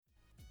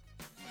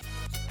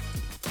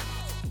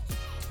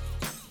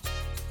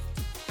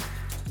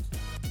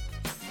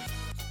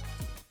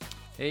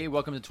Hey,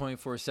 welcome to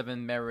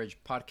 24/7 Marriage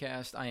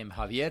Podcast. I am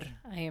Javier.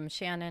 I am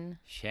Shannon.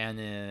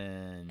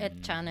 Shannon.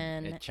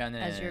 Shannon,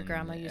 as your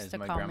grandma used to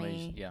call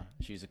me.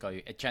 She used to call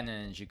you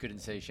Shannon. She couldn't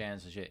say Shannon,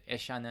 so she said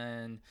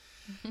Shannon.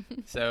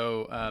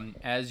 So,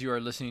 as you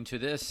are listening to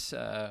this,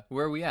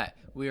 where are we at?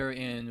 We are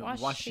in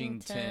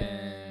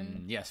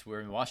Washington. Yes, we're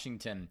in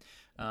Washington.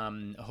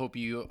 Hope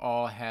you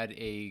all had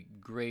a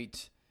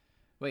great...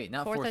 Wait,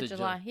 not 4th of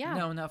July. Yeah.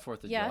 No, not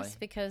 4th of July. Yes,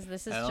 because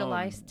this is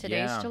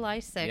Today's July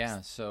 6th.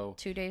 Yeah, so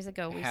 2 days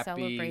ago we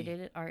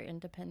celebrated our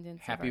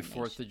independence. Happy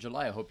 4th of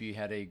July. I hope you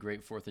had a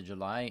great 4th of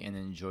July and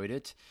enjoyed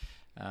it.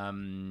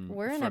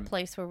 We're in a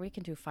place where we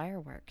can do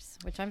fireworks,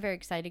 which I'm very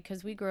excited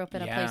because we grew up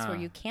in a place where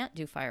you can't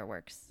do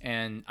fireworks.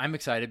 And I'm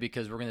excited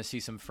because we're going to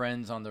see some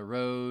friends on the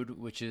road,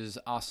 which is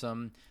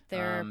awesome.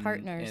 They're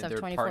partners of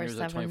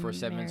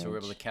 24/7, so we're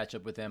able to catch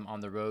up with them on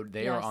the road.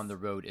 They are on the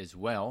road as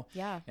well.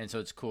 Yeah. And so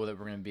it's cool that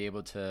we're going to be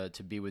able to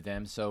be with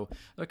them. So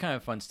they're kind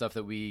of fun stuff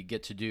that we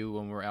get to do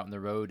when we're out on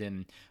the road.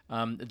 And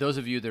those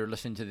of you that are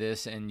listening to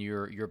this and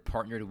you're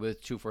partnered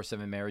with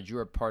 247 Marriage, you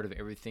are part of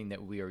everything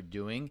that we are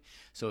doing.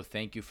 So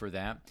thank you for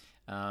that.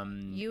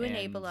 You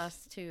enable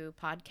us to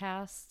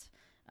podcast,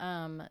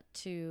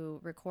 to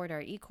record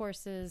our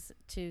e-courses,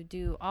 to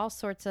do all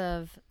sorts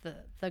of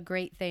the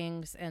great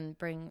things and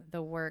bring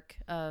the work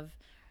of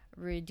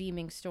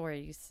redeeming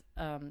stories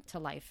to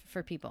life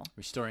for people.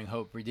 Restoring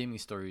hope, redeeming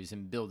stories,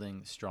 and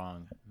building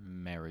strong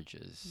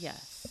marriages.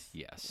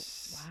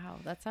 Yes. Wow,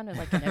 that sounded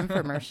like an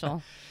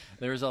infomercial.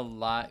 There's a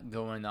lot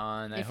going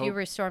on. If you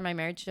restore my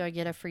marriage, do I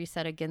get a free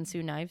set of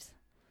Ginsu knives?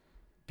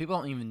 People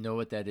don't even know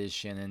what that is,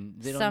 Shannon.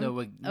 They don't know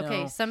what...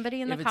 Okay,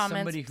 somebody in the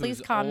comments, please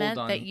comment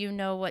that you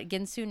know what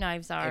Ginsu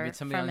knives are. If it's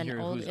somebody from on here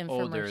an old who's infomercial.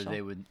 older,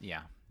 they would...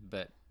 Yeah,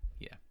 but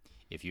yeah.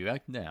 If you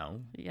act now...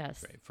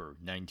 Yes. Right, for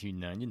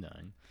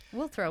 $19.99...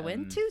 We'll throw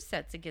in 2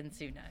 sets of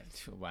Ginsu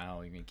knives.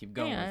 Wow, you're going to keep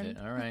going with it.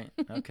 All right,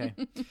 okay.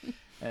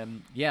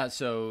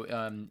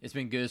 So it's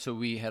been good. So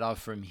we head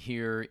off from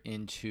here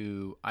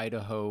into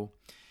Idaho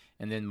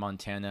and then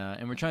Montana,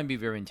 and we're trying to be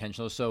very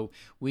intentional. So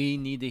we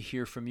need to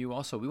hear from you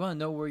also. We want to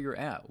know where you're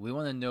at. We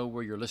want to know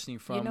where you're listening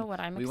from. You know what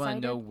I'm excited? We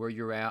want to know where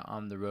you're at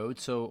on the road.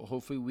 So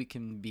hopefully we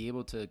can be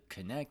able to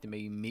connect and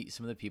maybe meet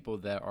some of the people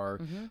that are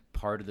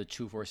part of the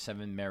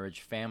 247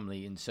 Marriage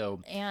family.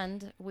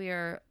 And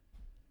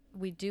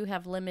we do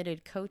have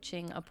limited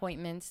coaching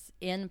appointments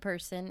in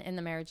person in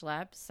the Marriage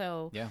Lab.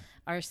 So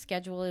our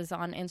schedule is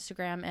on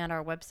Instagram and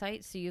our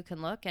website, so you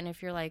can look. And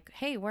if you're like,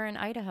 hey, we're in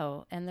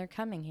Idaho and they're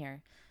coming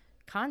here,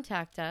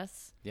 contact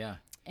us. Yeah.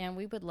 And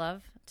we would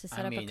love to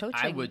set up a coaching.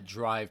 I would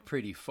drive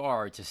pretty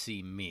far to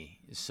see me.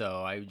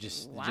 So I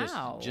just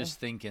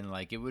thinking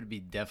like it would be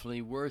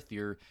definitely worth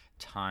your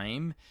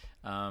time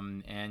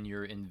and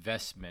your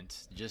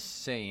investment.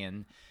 Just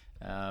saying.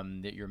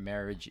 That your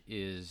marriage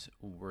is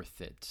worth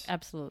it.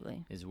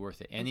 Absolutely. Is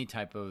worth it. Any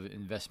type of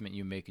investment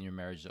you make in your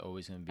marriage is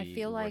always going to be worth it. I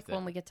feel like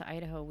when we get to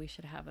Idaho, we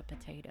should have a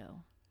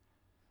potato.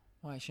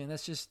 Why, Shane?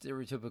 That's just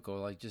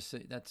stereotypical. Like, just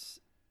say that's...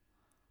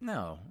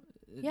 No.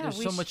 Yeah,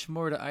 there's so much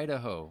more to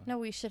Idaho. No,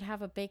 we should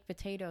have a baked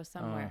potato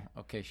somewhere.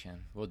 Oh, okay,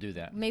 Shan. We'll do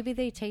that. Maybe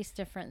they taste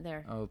different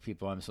there. Oh,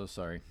 people, I'm so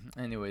sorry.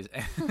 Anyways.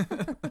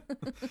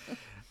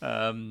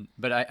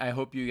 But I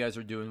hope you guys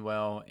are doing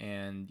well.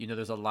 And,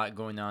 there's a lot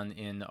going on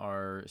in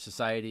our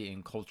society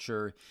and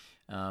culture.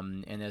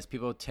 And as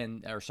people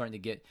are starting to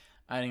get...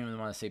 I don't even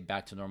want to say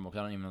back to normal because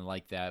I don't even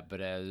like that.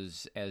 But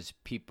as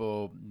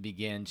people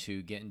begin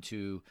to get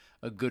into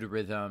a good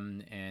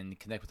rhythm and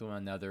connect with one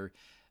another...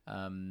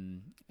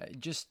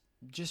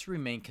 just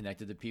remain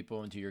connected to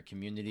people and to your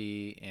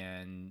community,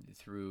 and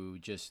through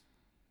just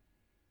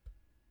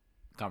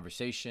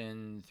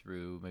conversation,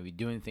 through maybe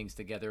doing things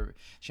together.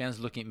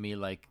 Shannon's looking at me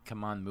like,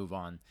 come on, move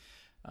on.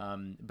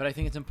 But I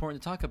think it's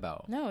important to talk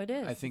about. No, it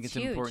is. I think it's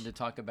important to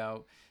talk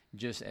about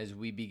just as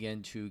we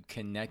begin to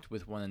connect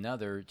with one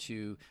another,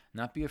 to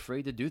not be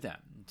afraid to do that,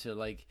 to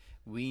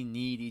we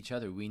need each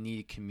other. We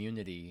need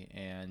community,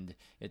 and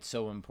it's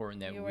so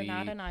important that you were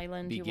not an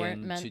island. You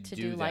weren't meant to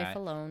do life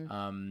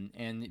alone.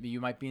 And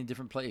you might be in a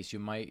different place. You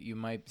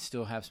might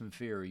still have some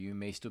fear. You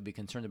may still be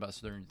concerned about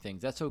certain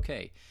things. That's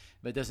okay,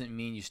 but it doesn't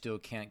mean you still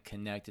can't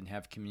connect and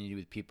have community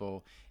with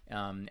people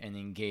and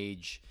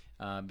engage.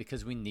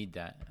 Because we need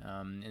that.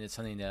 And it's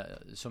something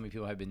that so many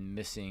people have been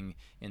missing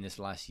in this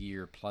last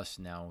year plus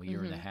now,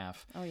 year and a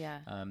half. Oh,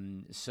 yeah.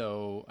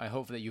 So I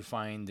hope that you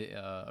find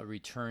a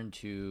return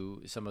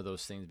to some of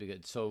those things, because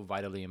it's so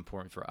vitally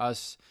important for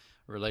us,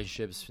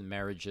 relationships,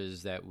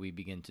 marriages, that we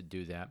begin to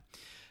do that.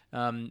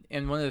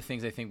 And one of the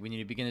things I think we need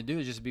to begin to do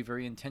is just be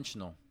very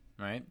intentional.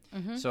 Right?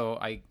 So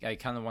I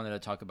kind of wanted to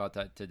talk about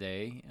that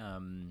today.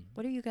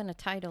 What are you going to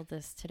title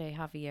this today,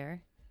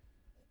 Javier?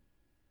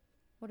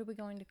 What are we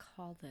going to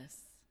call this?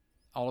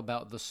 All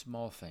about the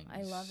small things.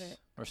 I love it.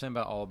 We're saying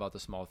about all about the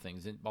small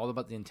things, and all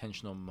about the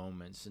intentional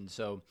moments. And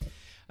so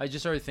I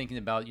just started thinking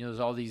about, there's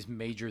all these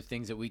major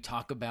things that we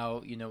talk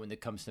about, when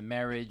it comes to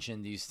marriage,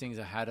 and these things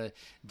of how to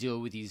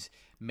deal with these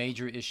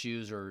major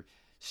issues or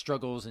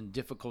struggles and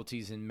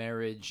difficulties in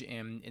marriage,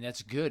 and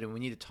that's good, and we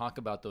need to talk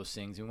about those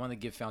things. We want to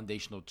give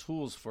foundational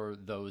tools for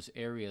those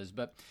areas,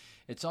 but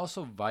it's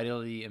also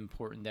vitally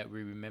important that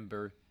we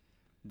remember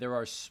there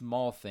are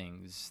small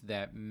things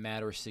that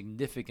matter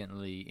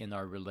significantly in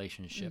our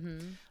relationship,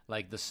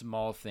 like the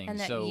small things. And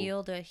that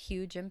yield a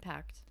huge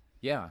impact.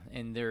 Yeah,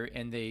 and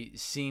they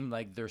seem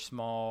like they're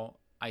small,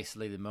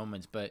 isolated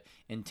moments, but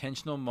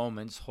intentional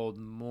moments hold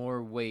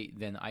more weight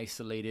than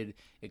isolated,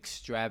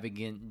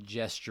 extravagant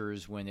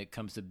gestures when it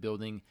comes to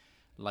building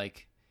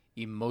like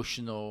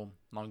emotional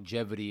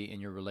longevity in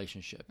your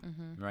relationship,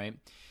 right?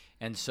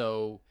 And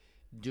so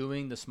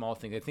doing the small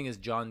things, I think it's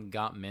John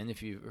Gottman,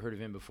 if you've heard of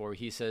him before,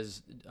 he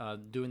says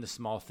doing the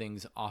small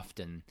things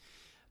often.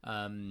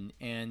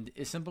 And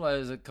as simple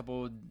as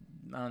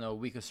a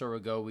week or so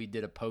ago, we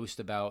did a post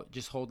about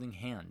just holding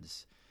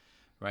hands,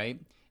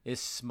 right? As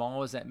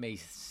small as that may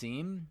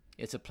seem,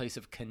 it's a place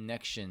of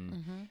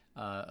connection,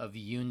 of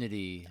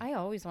unity. I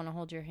always want to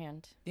hold your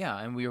hand. Yeah,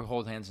 and we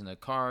hold hands in the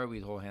car.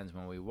 We hold hands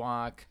when we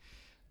walk.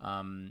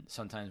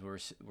 Sometimes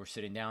we're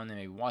sitting down and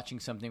maybe watching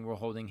something. We're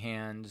holding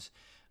hands.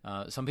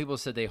 Some people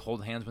said they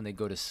hold hands when they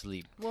go to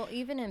sleep. Well,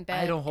 even in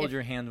bed. I don't hold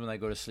your hand when I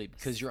go to sleep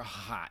because you're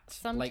hot.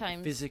 Sometimes.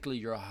 Like physically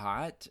you're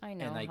hot. I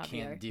know, and I Javier,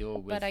 can't deal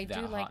with but I that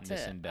do like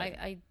hotness to, in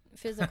bed.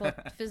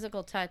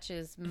 Physical touch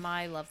is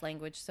my love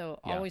language. So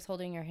always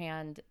holding your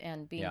hand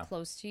and being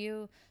close to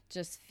you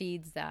just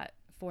feeds that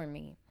for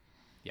me.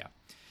 Yeah.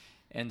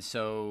 And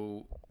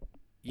so,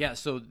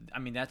 I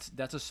mean,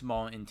 that's a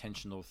small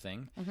intentional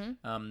thing.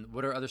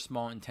 What are other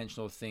small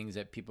intentional things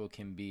that people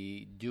can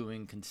be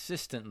doing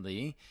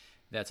consistently?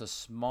 That's a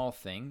small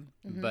thing,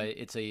 but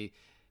it's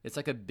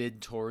like a bid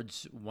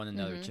towards one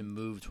another, to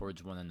move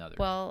towards one another.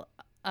 Well,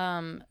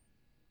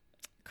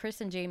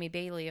 Chris and Jamie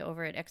Bailey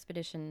over at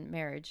Expedition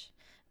Marriage,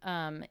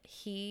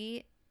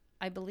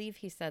 I believe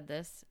he said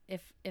this.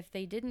 If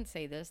they didn't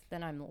say this,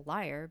 then I'm a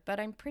liar, but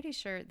I'm pretty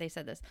sure they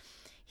said this.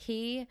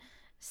 He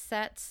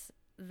sets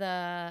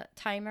the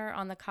timer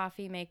on the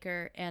coffee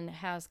maker and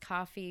has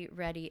coffee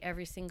ready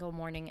every single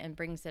morning and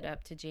brings it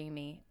up to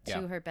Jamie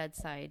to her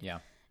bedside. Yeah.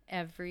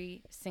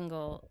 Every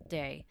single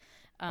day.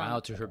 Wow,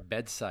 to her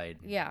bedside.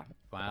 Yeah.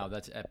 Wow,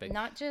 that's epic.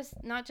 Not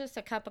just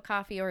a cup of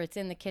coffee or it's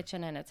in the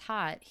kitchen and it's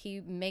hot.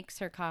 He makes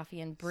her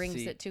coffee and brings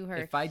it to her.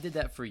 If I did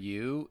that for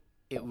you,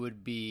 it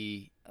would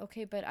be...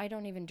 Okay, but I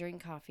don't even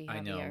drink coffee, Javier. I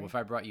know. Well, if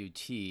I brought you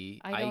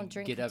tea, I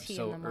drink get up tea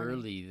so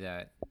early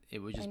that it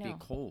would just be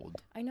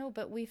cold. I know,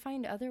 but we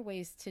find other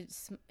ways to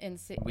in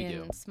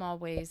small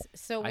ways.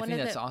 So I think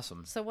that's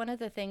awesome. So one of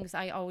the things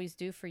I always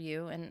do for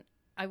you, and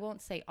I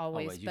won't say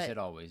always, but... You said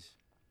always.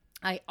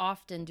 I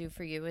often do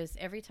for you is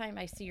every time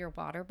I see your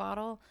water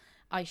bottle,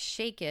 I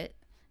shake it.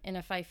 And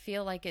if I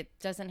feel like it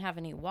doesn't have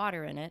any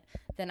water in it,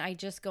 then I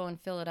just go and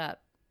fill it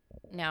up.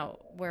 Now,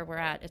 where we're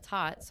at, it's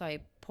hot. So I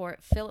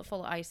fill it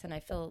full of ice and I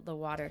fill the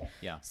water.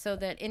 Yeah. So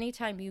that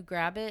anytime you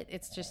grab it,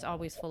 it's just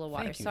always full of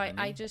water. Thank you, so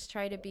I just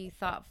try to be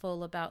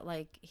thoughtful about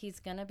like, he's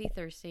going to be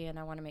thirsty and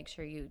I want to make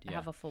sure you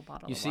have a full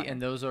bottle of water. You see, and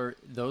those are,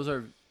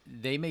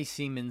 they may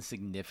seem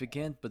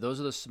insignificant, but those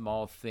are the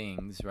small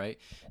things, right?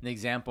 An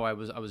example I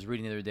was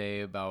reading the other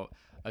day about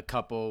a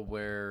couple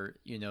where,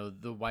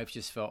 the wife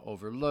just felt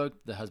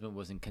overlooked. The husband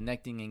wasn't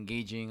connecting,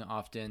 engaging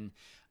often.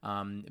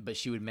 But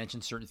she would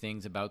mention certain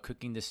things about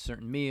cooking this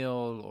certain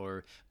meal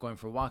or going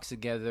for walks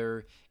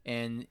together.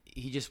 And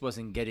he just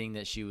wasn't getting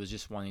that she was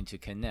just wanting to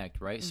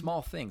connect, right?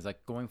 Small things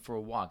like going for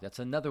a walk. That's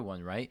another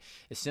one, right?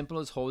 As simple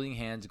as holding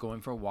hands, going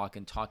for a walk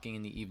and talking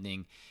in the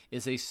evening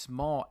is a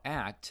small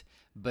act,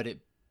 but it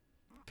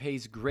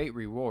pays great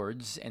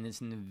rewards, and it's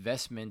an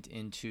investment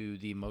into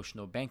the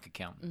emotional bank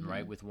account,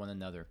 right, with one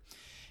another.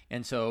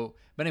 And so,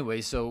 but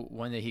anyway, so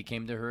one day he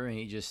came to her and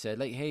he just said,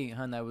 like, hey,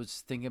 hon, I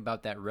was thinking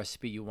about that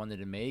recipe you wanted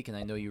to make, and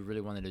I know you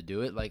really wanted to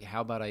do it. Like, how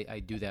about I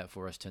do that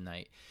for us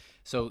tonight?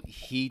 So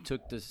he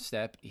took the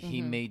step,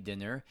 he made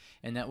dinner,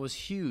 and that was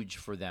huge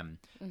for them.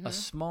 A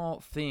small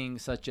thing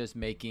such as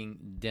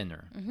making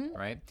dinner,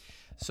 right?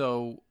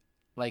 So,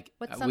 like,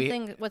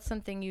 what's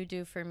something you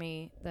do for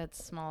me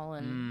that's small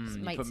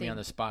and might you put me on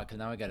the spot because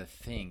now I got to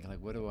think, like,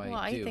 what do I do? Well,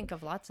 I think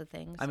of lots of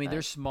things. I mean,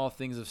 there's small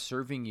things of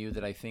serving you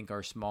that I think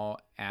are small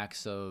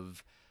acts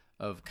of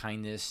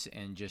kindness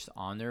and just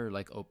honor,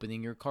 like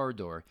opening your car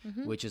door,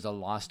 which is a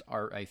lost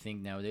art, I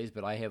think, nowadays.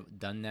 But I have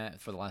done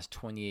that for the last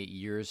 28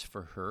 years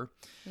for her.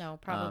 No,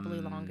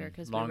 probably longer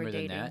because we were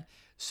dating. Than that.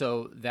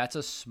 So that's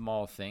a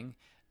small thing.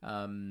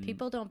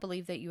 People don't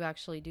believe that you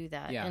actually do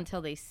that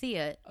until they see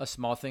it. A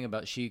small thing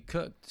about she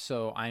cooked,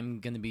 so I'm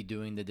going to be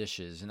doing the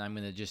dishes, and I'm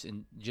going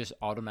to just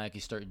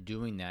automatically start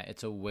doing that.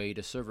 It's a way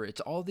to serve her.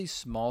 It's all these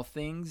small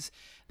things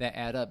that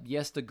add up.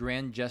 Yes, the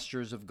grand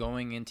gestures of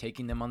going and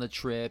taking them on the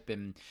trip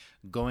and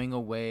going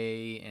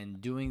away and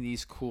doing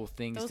these cool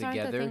things together. Those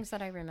aren't the things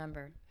that I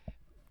remember.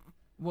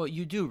 Well,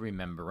 you do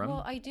remember them.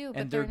 Well, I do.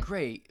 And they're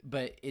great,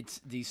 but it's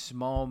these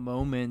small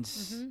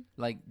moments,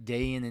 like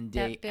day in and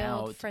day that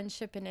build out.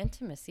 friendship and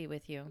intimacy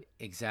with you.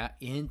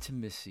 Exact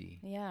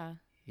intimacy. Yeah.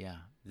 Yeah.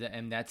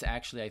 And that's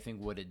actually, I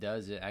think, what it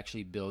does. It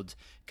actually builds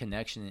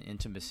connection and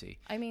intimacy.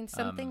 I mean,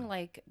 something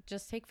like,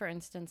 just take, for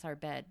instance, our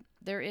bed.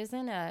 There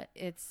isn't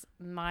it's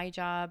my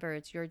job or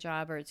it's your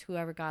job or it's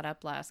whoever got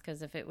up last.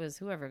 Because if it was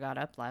whoever got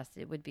up last,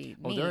 it would be me.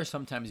 Well, there are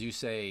sometimes you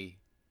say,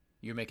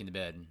 you're making the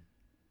bed.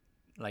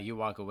 Like, you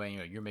walk away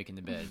and you're making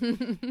the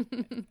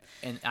bed.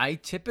 And I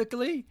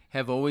typically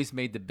have always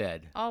made the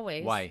bed.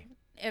 Always. Why?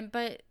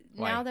 But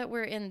Why? now that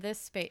we're in this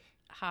space,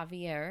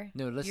 Javier.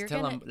 No, let's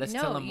tell them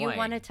why. You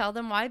want to tell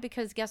them why?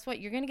 Because guess what?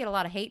 You're going to get a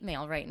lot of hate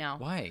mail right now.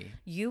 Why?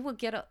 You will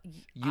get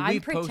I'm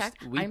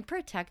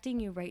protecting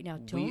you right now.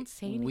 Don't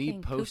say anything.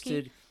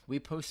 We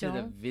posted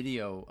a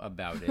video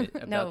about it.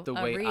 About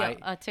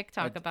a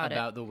TikTok about it.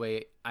 About the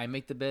way I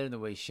make the bed and the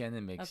way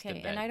Shannon makes the bed.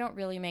 Okay, and I don't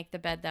really make the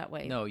bed that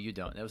way. No, you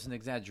don't. That was an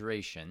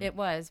exaggeration. It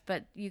was,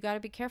 but you got to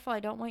be careful. I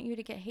don't want you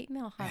to get hate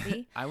mail,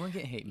 Javi. I won't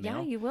get hate mail.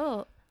 Yeah, you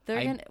will.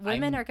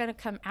 Women are going to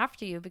come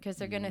after you because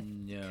they're going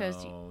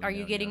to. Are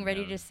you getting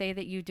ready to say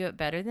that you do it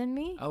better than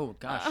me? Oh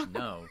gosh,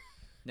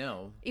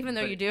 no. Even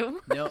though you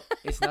do. No,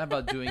 it's not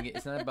about doing it.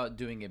 It's not about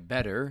doing it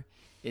better.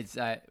 It's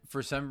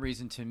for some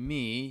reason, to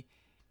me,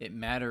 it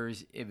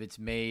matters if it's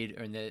made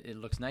or that it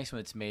looks nice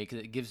when it's made,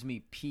 because it gives me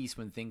peace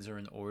when things are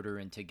in order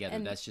and together.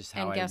 That's just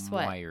how I'm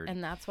wired.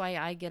 And that's why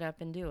I get up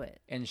and do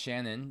it. And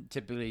Shannon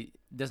typically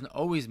doesn't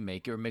always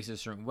make it or makes it a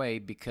certain way,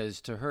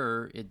 because to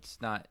her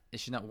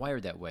she's not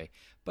wired that way.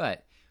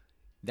 But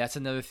that's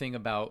another thing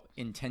about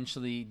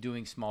intentionally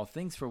doing small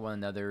things for one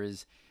another,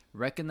 is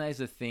recognize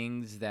the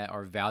things that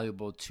are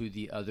valuable to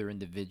the other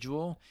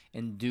individual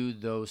and do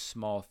those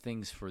small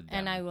things for them.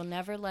 And I will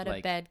never let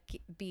a bed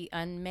be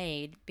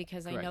unmade,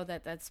 because I know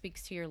that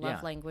speaks to your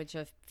love language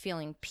of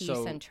feeling peace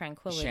and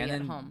tranquility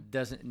Shannon at home.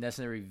 Doesn't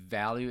necessarily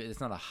value it.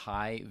 It's not a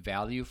high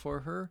value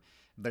for her,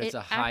 but it's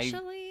a high.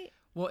 Actually,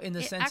 well, in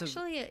the sense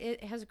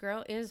it has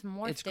grown. It is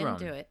morphed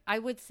into it. I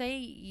would say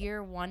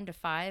year 1 to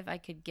 5, I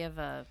could give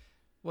a.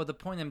 Well, the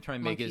point I'm trying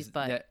to make is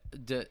that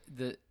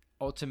the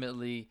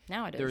ultimately,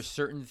 there's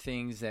certain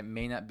things that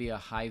may not be a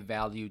high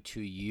value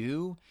to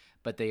you,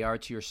 but they are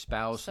to your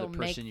spouse, the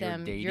person you're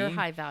dating. Your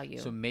high value.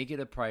 So make it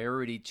a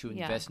priority to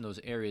invest in those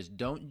areas.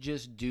 Don't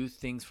just do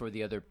things for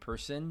the other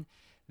person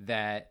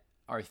that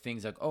are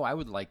things like, oh, I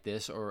would like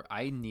this, or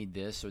I need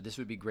this, or this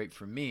would be great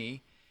for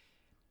me.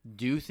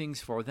 Do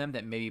things for them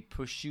that maybe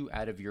push you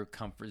out of your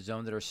comfort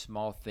zone, that are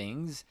small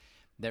things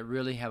that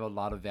really have a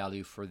lot of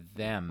value for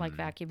them. Like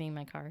vacuuming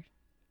my car.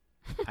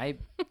 I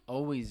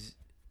always...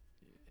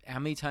 How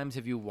many times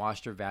have you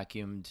washed or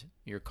vacuumed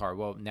your car?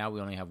 Well, now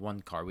we only have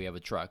one car. We have a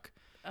truck.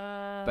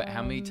 But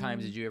how many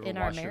times did you ever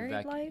wash or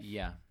vacuum?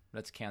 Yeah,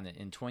 let's count it.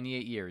 In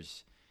 28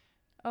 years.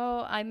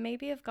 Oh, I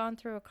maybe have gone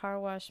through a car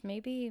wash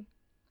maybe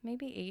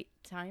 8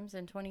 times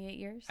in 28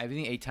 years. I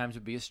think 8 times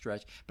would be a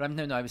stretch. But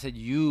I said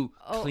you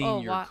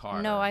clean your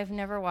car. No, I've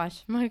never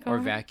washed my car. Or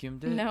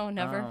vacuumed it? No,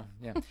 never. Oh,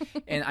 yeah.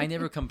 And I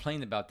never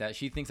complained about that.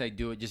 She thinks I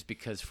do it just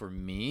because for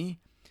me.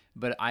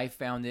 But I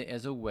found it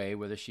as a way,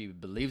 whether she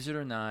believes it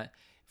or not,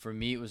 for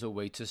me, it was a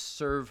way to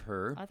serve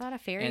her. I thought a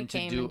fairy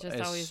came and just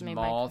always made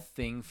my car. And to do a small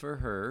thing for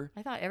her.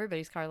 I thought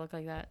everybody's car looked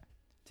like that.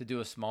 To do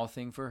a small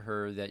thing for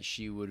her that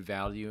she would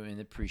value and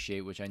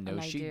appreciate, which I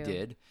know she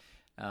did.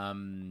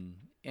 And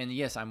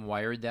yes, I'm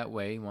wired that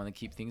way. Want to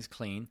keep things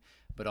clean.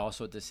 But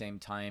also at the same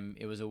time,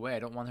 it was a way. I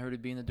don't want her to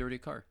be in a dirty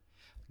car.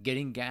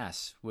 Getting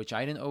gas, which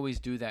I didn't always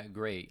do that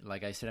great.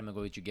 Like I said, I'm going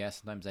to go get you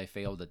gas. Sometimes I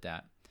failed at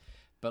that.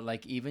 But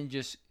like even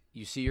just...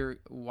 You see your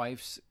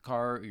wife's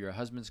car or your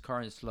husband's car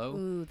and it's slow.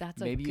 Ooh,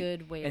 that's a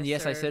good way to And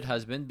yes, serve. I said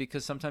husband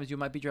because sometimes you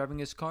might be driving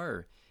his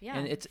car. Yeah,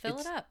 and fill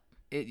it up.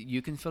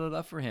 You can fill it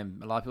up for him.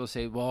 A lot of people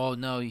say, well,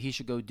 no, he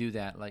should go do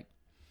that. Like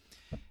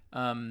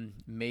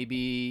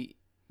maybe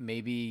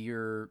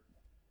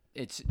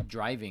it's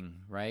driving,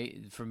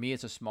 right? For me,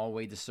 it's a small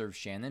way to serve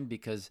Shannon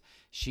because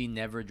she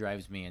never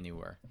drives me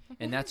anywhere.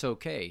 And that's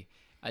okay.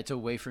 It's a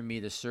way for me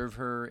to serve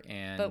her,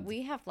 but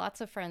we have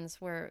lots of friends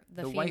where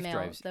the wife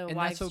drives, and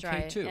wives that's okay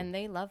drive, too. And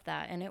they love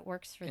that, and it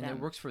works for them. And it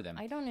works for them.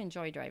 I don't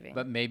enjoy driving,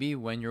 but maybe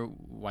when your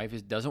wife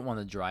doesn't want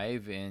to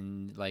drive,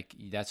 and like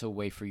that's a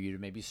way for you to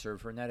maybe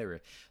serve her in that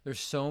area. There's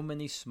so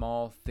many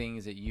small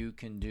things that you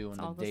can do on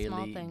a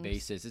daily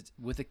basis. It's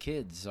with the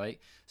kids, right?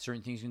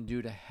 Certain things you can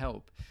do to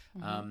help.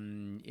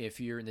 Mm-hmm.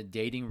 If you're in a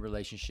dating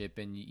relationship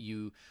and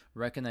you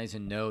recognize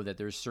and know that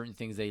there's certain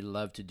things they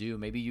love to do,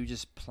 maybe you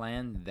just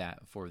plan that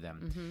for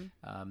them.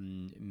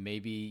 Mm-hmm.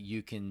 Maybe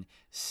you can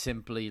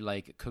simply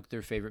like cook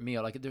their favorite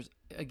meal. Like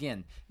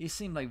these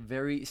seem like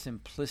very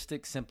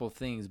simplistic, simple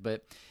things,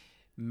 but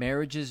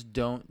marriages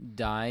don't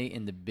die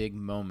in the big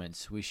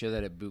moments. We show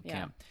that at boot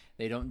camp.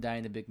 They don't die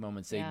in the big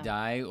moments. They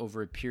die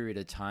over a period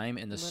of time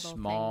in the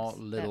small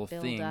little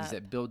things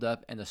that build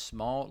up and the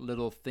small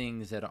little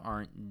things that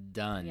aren't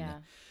done. Yeah.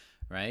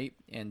 Right?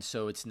 And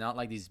so it's not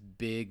like these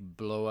big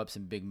blow-ups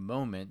and big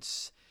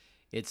moments.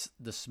 It's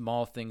the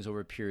small things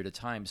over a period of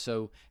time.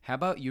 So how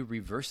about you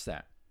reverse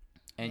that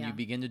and you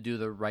begin to do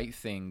the right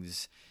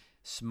things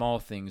small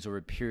things over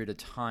a period of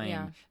time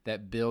Yeah.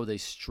 that build a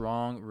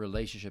strong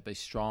relationship, a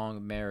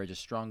strong marriage, a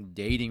strong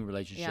dating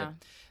relationship Yeah.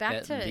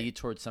 Back that to lead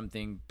towards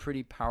something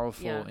pretty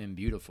powerful Yeah. and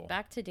beautiful.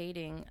 back to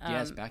dating.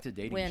 Yes, back to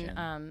dating, When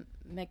Shannon.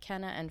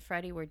 McKenna and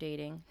Freddie were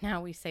dating.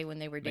 Now we say when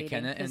they were dating.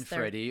 McKenna 'cause and they're-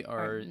 Freddie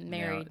are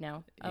married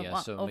now. Yeah,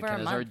 so over a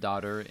McKenna's our month.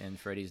 daughter and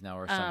Freddie's now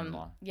our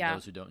son-in-law. yeah.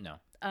 Those who don't know.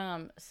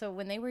 So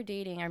when they were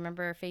dating, I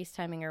remember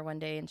FaceTiming her one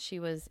day, and she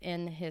was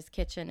in his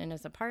kitchen in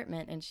his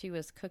apartment, and she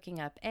was cooking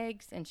up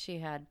eggs, and she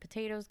had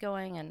potatoes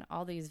going and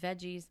all these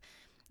veggies.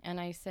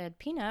 And I said,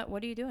 Peanut,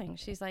 what are you doing?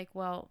 She's like,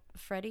 well,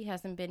 Freddie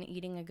hasn't been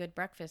eating a good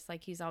breakfast.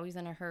 Like, he's always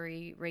in a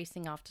hurry,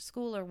 racing off to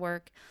school or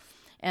work.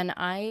 And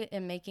I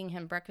am making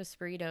him breakfast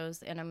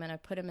burritos, and I'm going to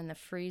put him in the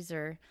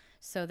freezer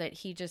so that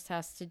he just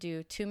has to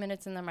do 2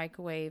 minutes in the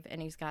microwave,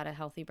 and he's got a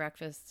healthy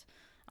breakfast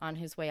on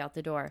his way out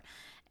the door.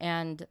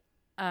 And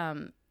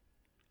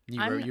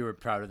You were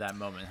proud of that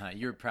moment, huh?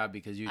 You were proud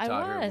because you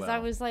taught her well. I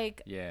was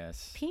like,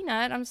 yes.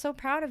 Peanut, I'm so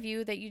proud of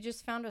you that you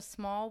just found a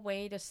small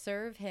way to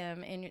serve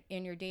him in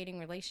your dating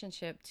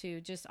relationship,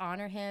 to just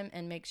honor him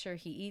and make sure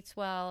he eats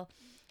well,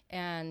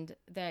 and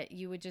that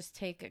you would just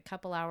take a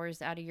couple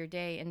hours out of your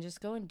day and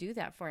just go and do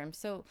that for him.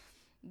 So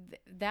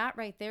that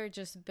right there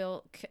just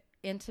built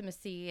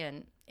intimacy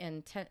and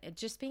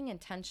just being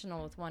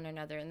intentional with one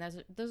another. And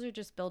those are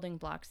just building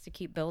blocks to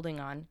keep building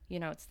on.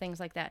 It's things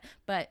like that.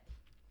 But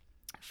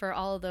for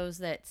all of those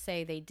that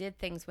say they did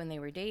things when they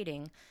were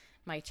dating,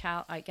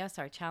 I guess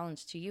our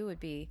challenge to you would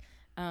be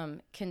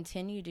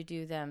continue to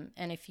do them.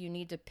 And if you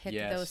need to pick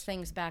those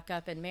things back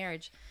up in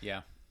marriage,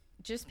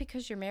 just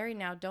because you're married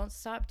now, don't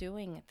stop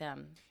doing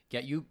them.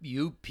 Yeah,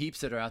 you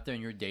peeps that are out there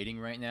and you're dating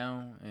right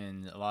now,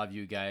 and a lot of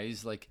you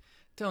guys, like,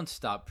 don't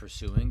stop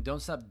pursuing. Don't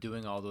stop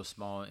doing all those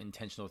small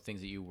intentional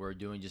things that you were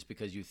doing just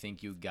because you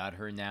think you got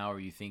her now, or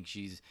you think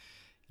she's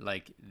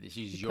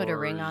yours, put a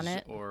ring on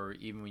it, or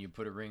even when you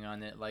put a ring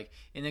on it, like,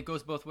 and it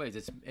goes both ways.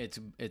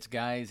 It's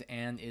guys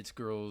and it's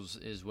girls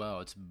as well.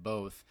 It's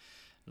both.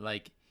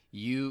 Like,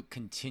 you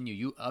continue,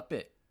 you up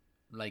it,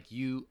 like,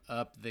 you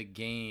up the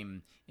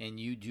game and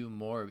you do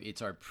more.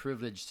 It's our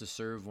privilege to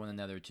serve one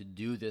another, to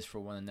do this for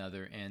one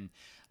another, and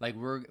like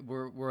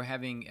we're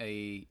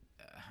having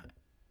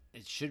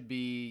it should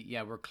be,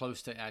 we're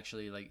close to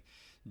actually like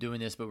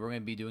doing this, but we're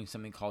going to be doing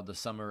something called the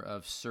Summer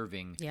of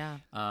Serving. Yeah.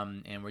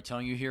 And we're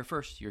telling you here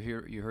first. You're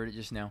here. You heard it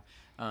just now.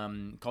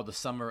 Called the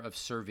Summer of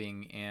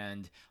Serving,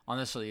 and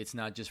honestly, it's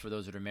not just for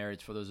those that are married;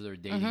 it's for those that are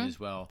dating as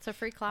well. It's a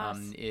free class.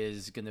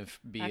 Is going to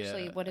be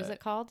actually what is it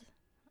called?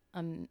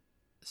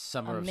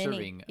 Summer of mini,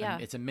 Serving. Yeah.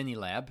 It's a mini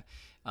lab,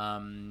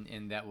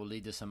 and that will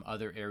lead to some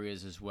other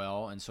areas as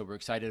well. And so we're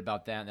excited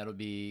about that. And that'll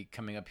be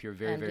coming up here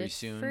very, very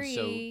soon. Free.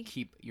 So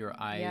keep your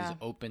eyes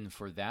open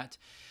for that.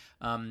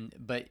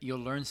 But you'll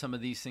learn some of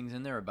these things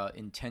in there about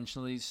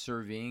intentionally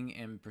serving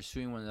and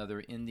pursuing one another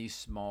in these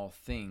small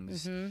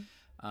things.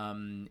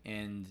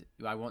 And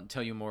I won't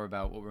tell you more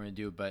about what we're going to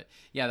do, but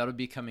that'll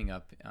be coming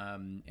up.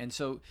 And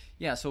so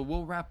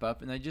we'll wrap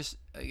up. And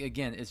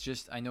it's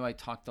just, I know I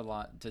talked a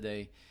lot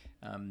today,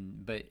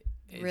 but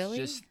it's really?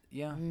 just,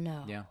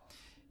 No. Yeah.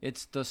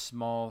 It's the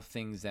small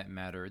things that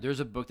matter. There's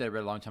a book that I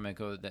read a long time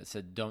ago that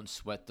said, don't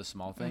sweat the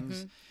small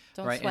things.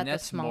 Don't right. sweat And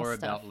that's the small more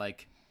stuff. about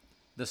like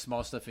the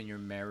small stuff in your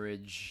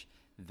marriage,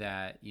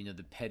 that,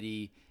 the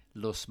petty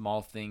little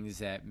small things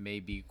that may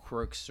be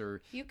quirks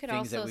or you could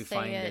things also that we say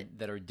find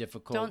that are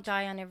difficult. Don't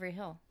die on every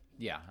hill.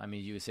 Yeah, I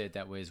mean, you would say it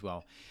that way as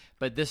well.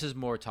 But this is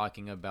more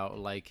talking about,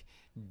 like,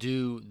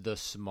 do the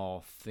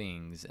small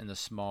things and the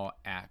small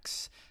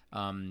acts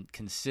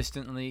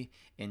consistently,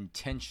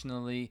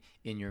 intentionally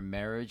in your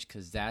marriage,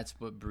 because that's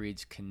what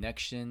breeds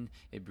connection.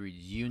 It breeds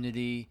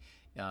unity,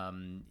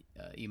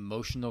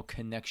 emotional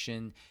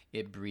connection.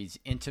 It breeds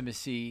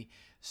intimacy.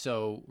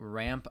 So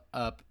ramp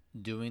up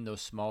doing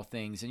those small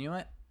things. And you know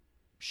what?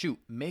 Shoot,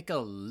 make a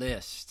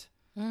list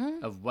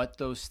of what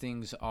those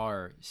things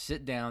are.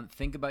 Sit down,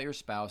 think about your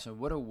spouse, and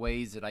what are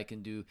ways that I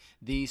can do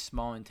these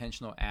small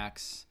intentional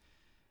acts,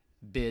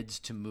 bids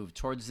to move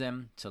towards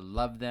them, to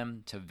love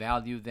them, to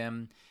value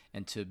them,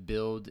 and to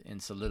build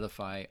and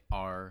solidify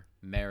our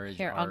marriage.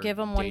 Here, I'll give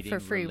them one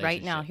for free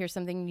right now. Here's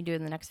something you can do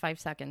in the next 5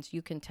 seconds.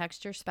 You can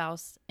text your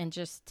spouse and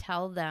just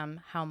tell them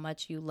how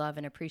much you love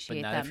and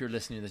appreciate them. But not if you're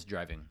listening to this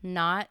driving.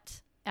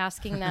 Not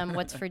asking them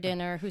what's for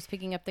dinner, who's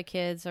picking up the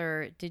kids,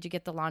 or did you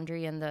get the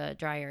laundry in the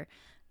dryer.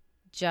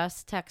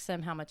 Just text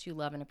them how much you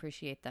love and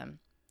appreciate them.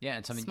 Yeah,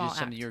 and something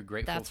you're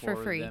grateful That's for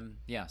free. them.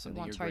 Yeah, something we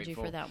won't you're charge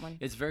grateful. you for that one.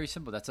 It's very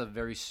simple. That's a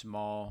very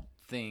small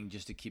thing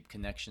just to keep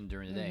connection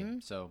during the day.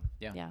 So,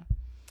 yeah. Yeah.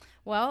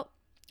 Well,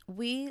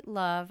 we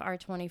love our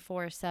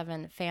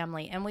 24/7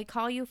 family, and we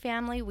call you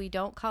family. We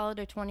don't call it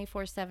a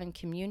 24/7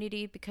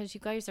 community because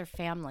you guys are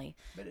family.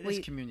 But it is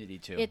community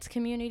too. It's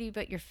community,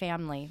 but you're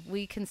family.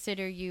 We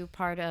consider you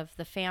part of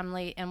the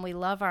family, and we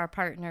love our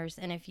partners.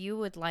 And if you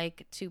would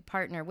like to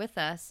partner with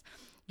us,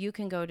 you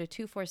can go to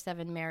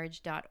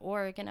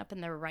 247marriage.org, and up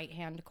in the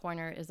right-hand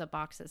corner is a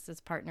box that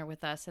says partner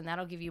with us, and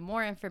that'll give you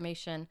more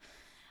information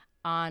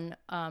on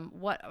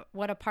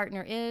what a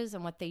partner is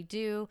and what they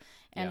do,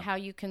 and how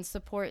you can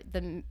support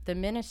the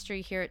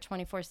ministry here at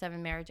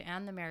 24/7 Marriage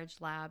and the Marriage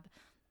Lab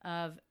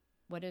of,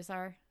 what is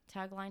our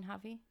tagline,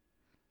 Javi?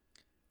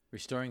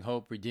 Restoring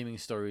hope, redeeming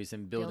stories,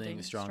 and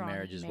building strong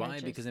marriages.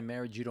 Why? Because in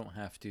marriage, you don't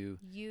have to.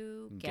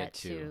 You get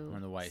to. I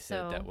don't know why I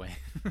said it that way.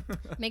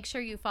 Make sure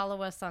you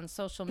follow us on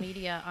social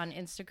media, on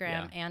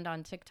Instagram and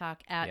on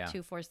TikTok at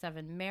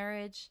 247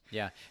 Marriage.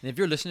 Yeah. And if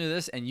you're listening to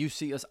this and you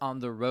see us on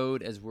the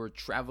road as we're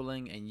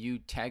traveling and you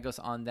tag us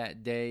on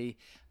that day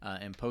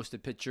and post a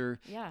picture,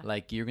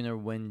 like, you're going to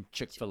win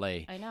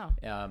Chick-fil-A. I know.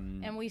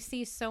 And we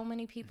see so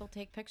many people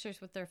take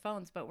pictures with their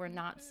phones, but we're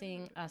not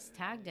seeing us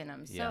tagged in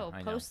them. So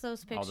post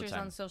those pictures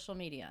on social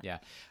media. Yeah.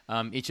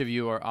 Each of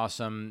you are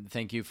awesome.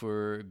 Thank you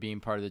for being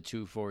part of the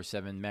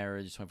 24/7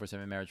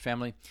 Marriage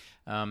family.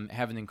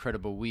 Have an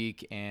incredible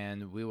week,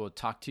 and we will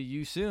talk to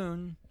you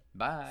soon.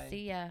 Bye.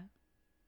 See ya.